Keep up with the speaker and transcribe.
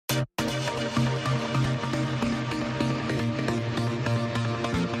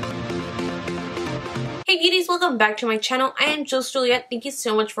beauties, welcome back to my channel. I am Jewelsjulliet. Thank you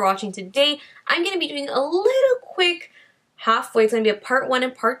so much for watching today. I'm going to be doing a little quick halfway. It's going to be a part 1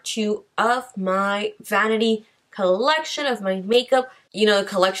 and part 2 of my vanity collection of my makeup. You know, the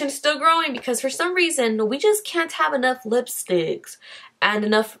collection is still growing because for some reason we just can't have enough lipsticks and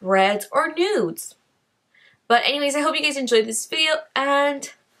enough reds or nudes. But anyways, I hope you guys enjoyed this video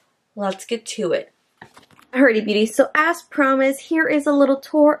and let's get to it. Alrighty beauties, so as promised, here is a little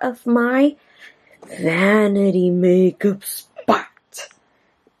tour of my vanity makeup spot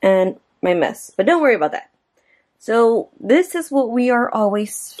and my mess, but don't worry about that. So this is what we are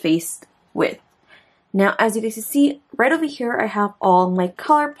always faced with. Now as you guys can see, right over here I have all my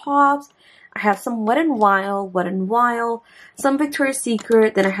color pops. I have some Wet n Wild, some Victoria's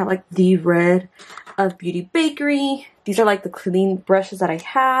Secret, then I have like the red of Beauty Bakery. These are like the clean brushes that I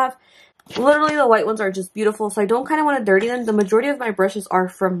have. Literally the white ones are just beautiful, so I don't kind of want to dirty them. The majority of my brushes are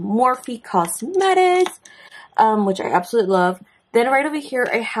from Morphe Cosmetics, which I absolutely love. Then right over here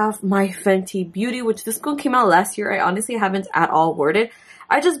I have my Fenty Beauty, which this one came out last year. I honestly haven't at all worn it.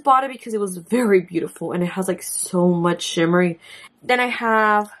 I just bought it because it was very beautiful and it has like so much shimmery. Then I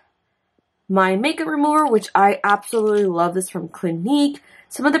have my makeup remover, which I absolutely love this from Clinique.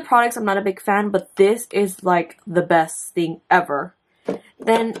 Some of the products I'm not a big fan, but this is like the best thing ever.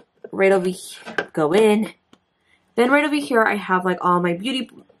 Then right over here, go in. Then right over here, I have like all my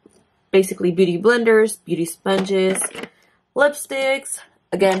basically beauty blenders, beauty sponges, lipsticks.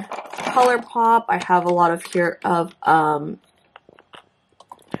 Again, ColourPop. I have a lot of here of,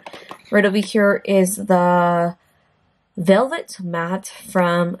 right over here is the Velvet Matte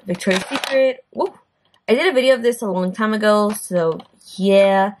from Victoria's Secret. Woo! I did a video of this a long time ago, so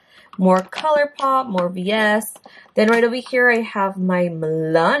yeah. More ColourPop, more VS. Then right over here I have my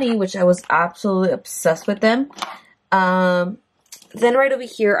Milani, which I was absolutely obsessed with them. Then right over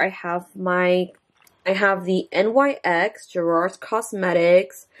here I have the NYX, Gerard's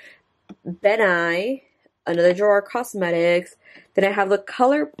Cosmetics, Ben, another Gerard Cosmetics. Then I have the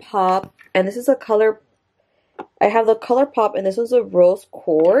ColourPop, and this is a I have the ColourPop, and this was a Rose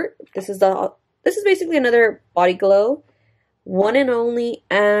Quartz. This is basically another Body Glow. One and Only,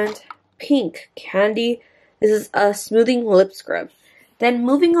 and Pink Candy. This is a smoothing lip scrub. Then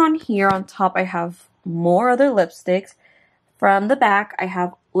moving on here on top, I have more other lipsticks. From the back, I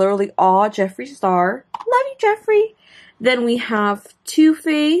have literally all Jeffree Star. Love you, Jeffree. Then we have Too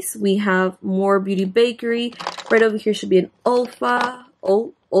Faced. We have more Beauty Bakery. Right over here should be an Ulfra.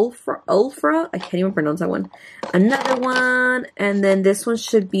 I can't even pronounce that one. Another one. And then this one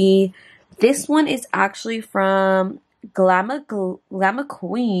should be, this one is actually from Glamour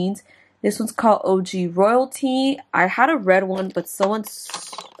Queens. This one's called OG Royalty. I had a red one, but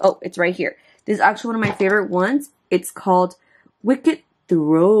oh, it's right here. This is actually one of my favorite ones. It's called Wicked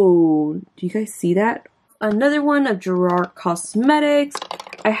Throne. Do you guys see that? Another one of Gerard Cosmetics.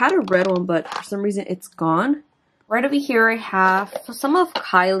 I had a red one, but for some reason it's gone. Right over here I have some of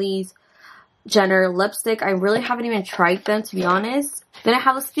Kylie's Jenner lipstick. I really haven't even tried them, to be honest. Then I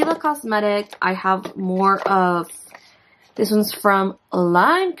have a Stila Cosmetics. I have more of, this one's from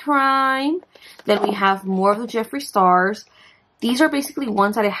Lime Crime. Then we have more of the Jeffree Stars. These are basically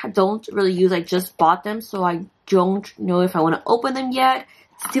ones that I don't really use. I just bought them, so I don't know if I want to open them yet.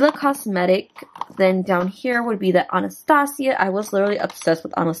 Stila Cosmetic. Then down here would be the Anastasia. I was literally obsessed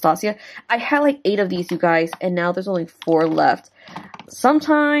with Anastasia. I had like 8 of these, you guys, and now there's only 4 left.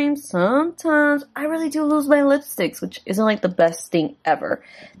 Sometimes I really do lose my lipsticks, which isn't like the best thing ever.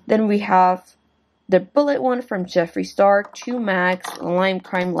 Then we have the bullet one from Jeffree Star, 2 Max, Lime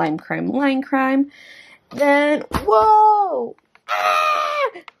Crime. Then, whoa!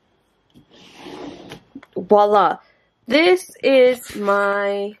 Voila! This is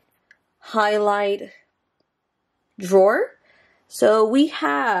my highlight drawer. So we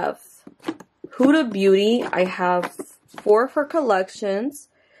have Huda Beauty. I have 4 of her collections.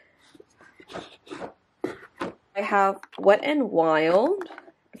 I have Wet n Wild.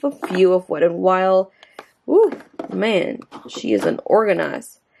 I have a few of Wet n Wild. Ooh, man, she is an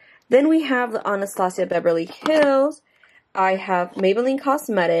organized. Then we have the Anastasia Beverly Hills. I have Maybelline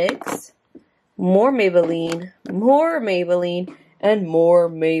Cosmetics, more Maybelline, and more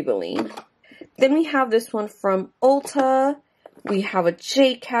Maybelline. Then we have this one from Ulta. We have a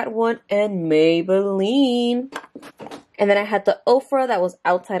J-Cat one and Maybelline. And then I had the Ofra that was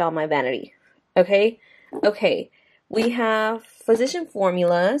outside on my vanity. Okay. We have Physician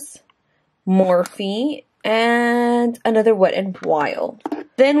Formulas, Morphe, and another Wet n Wild.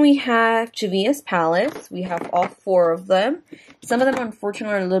 Then we have Juvia's Palace. We have all 4 of them. Some of them,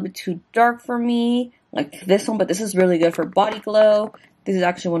 unfortunately, are a little bit too dark for me, like this one, but this is really good for body glow. This is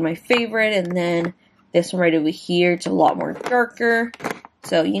actually one of my favorite. And then This one right over here, it's a lot more darker.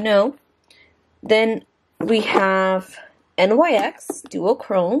 So, you know. Then we have NYX Duo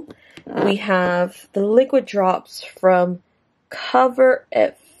Chrome. We have the liquid drops from Cover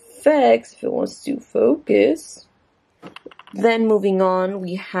FX, if it wants to focus. Then moving on,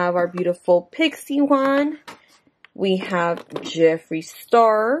 we have our beautiful Pixie one. We have Jeffree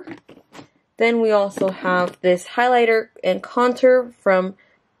Star. Then we also have this highlighter and contour from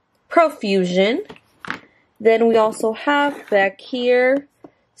Profusion. Then we also have back here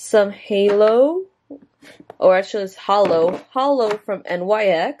some Halo. Or actually it's Hollow from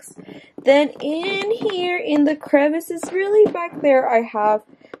NYX. Then in here, in the crevices, really back there, I have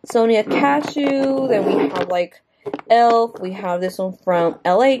Sonia Cashew. Then we have like Elf. We have this one from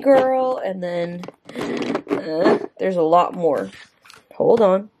LA Girl. And then there's a lot more. Hold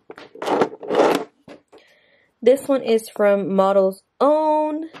on. This one is from Model's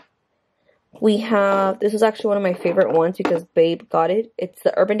Own. We have, this is actually one of my favorite ones because Babe got it. It's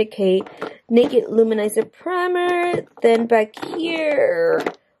the Urban Decay Naked Luminizer Primer. Then back here,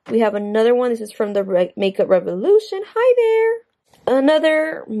 we have another one. This is from the Makeup Revolution. Hi there.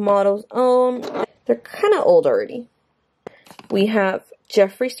 Another Model's Own. They're kind of old already. We have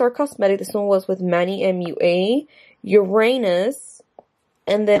Jeffree Star Cosmetics. This one was with Manny MUA. Uranus.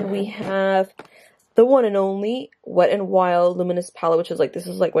 And then we have the one and only Wet n Wild Luminous Palette, which is like, this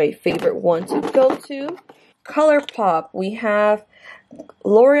is like my favorite one to go to. ColourPop, we have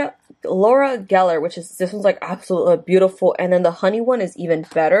Laura Geller, which is, this one's like absolutely beautiful. And then the honey one is even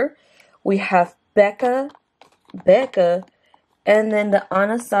better. We have Becca, and then the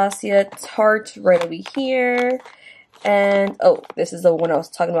Anastasia Tarte right over here. And, oh, this is the one I was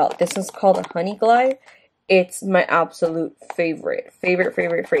talking about. This one's called the Honey Glide. It's my absolute favorite.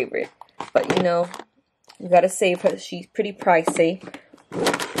 But, you know, you gotta save her. She's pretty pricey.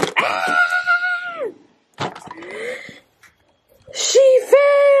 Ah! She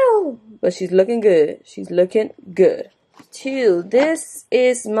fell! But she's looking good. She's looking good. 2. This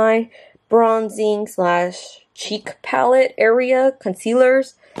is my bronzing / cheek palette area.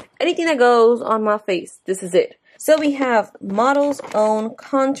 Concealers. Anything that goes on my face. This is it. So we have Model's Own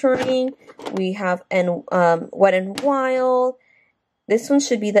Contouring. We have Wet n Wild. This one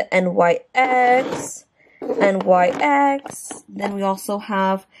should be the NYX. Then we also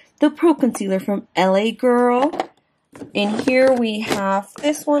have the Pro Concealer from LA Girl. In here we have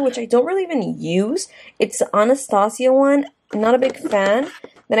this one, which I don't really even use. It's the Anastasia one. I'm not a big fan.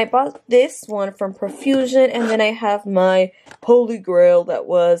 Then I bought this one from Profusion. And then I have my Holy Grail that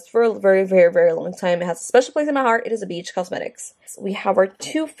was for a very, very, very long time. It has a special place in my heart. It is a Beach Cosmetics. So we have our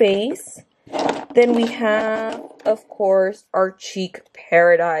Too Faced. Then we have, of course, our Cheek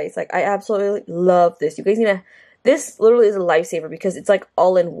Paradise. Like, I absolutely love this. You guys need to... This literally is a lifesaver because it's like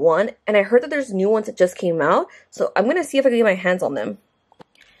all in one. And I heard that there's new ones that just came out. So I'm going to see if I can get my hands on them.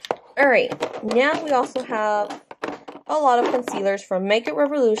 Alright. Now we also have a lot of concealers from Makeup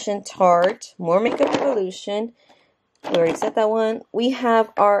Revolution, Tarte. More Makeup Revolution. We already said that one. We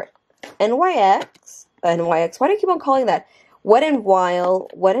have our NYX. Why do I keep on calling that? Wet n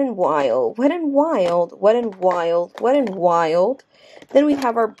Wild. Then we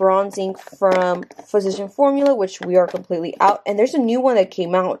have our bronzing from Physician Formula, which we are completely out. And there's a new one that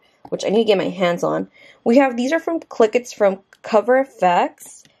came out, which I need to get my hands on. We have, these are from It's from Cover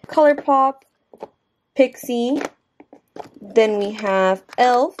FX, ColourPop, Pixie. Then we have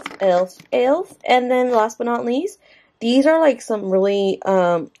Elf. And then last but not least, these are like some really,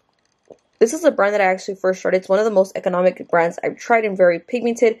 this is a brand that I actually first started. It's one of the most economic brands I've tried and very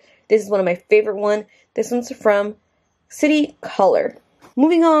pigmented. This is one of my favorite one. This one's from City Color.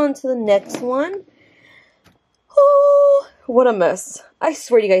 Moving on to the next one. Oh, what a mess. I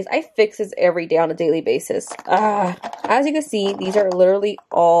swear to you guys, I fix this every day on a daily basis. As you can see, these are literally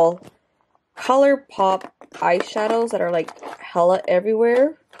all ColourPop eyeshadows that are like hella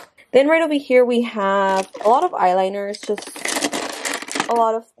everywhere. Then right over here we have a lot of eyeliners, just a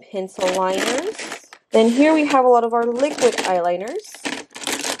lot of pencil liners. Then here we have a lot of our liquid eyeliners.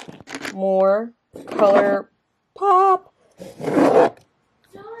 More ColourPop.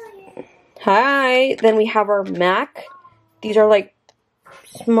 Hi. Then we have our MAC. These are like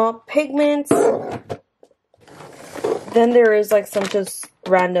small pigments. Then there is like some just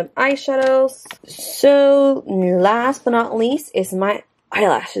random eyeshadows. So last but not least is my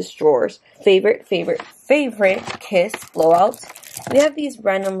eyelashes drawers. Favorite Kiss blowouts. We have these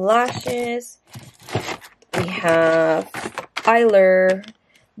random lashes. We have Eyelure,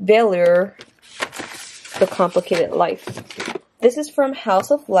 Velour, The Complicated Life. This is from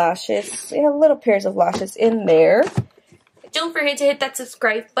House of Lashes. We have little pairs of lashes in there. don't forget to hit that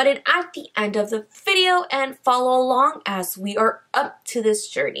subscribe button at the end of the video and follow along as we are up to this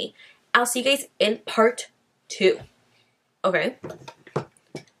journey. I'll see you guys in part 2. Okay.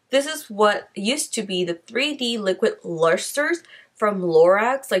 This is what used to be the 3D liquid lusters from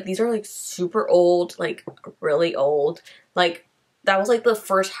Lorax. Like, these are like super old, like really old. Like, that was like the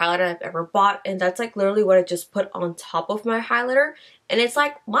first highlighter I've ever bought, and that's like literally what I just put on top of my highlighter, and it's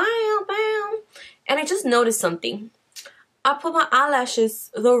like wow, wow. And I just noticed something. I put my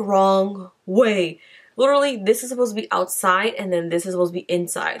eyelashes the wrong way. Literally, this is supposed to be outside, and then this is supposed to be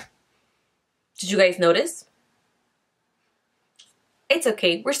inside. Did you guys notice? It's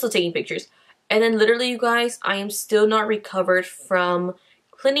okay, we're still taking pictures. And then literally, you guys, I am still not recovered from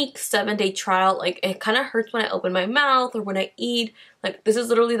Clinique's 7-day trial. Like, it kind of hurts when I open my mouth or when I eat. Like, this is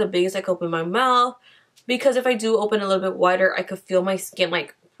literally the biggest I can open my mouth, because if I do open a little bit wider, I could feel my skin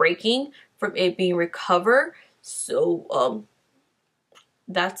like breaking from it being recovered. So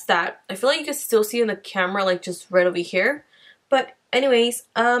that's that. I feel like you can still see in the camera, like just right over here. But anyways,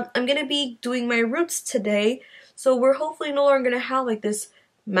 I'm gonna be doing my roots today, so we're hopefully no longer gonna have like this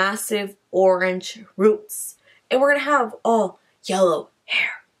massive orange roots, and we're gonna have all yellow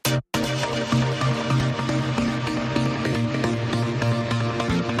hair.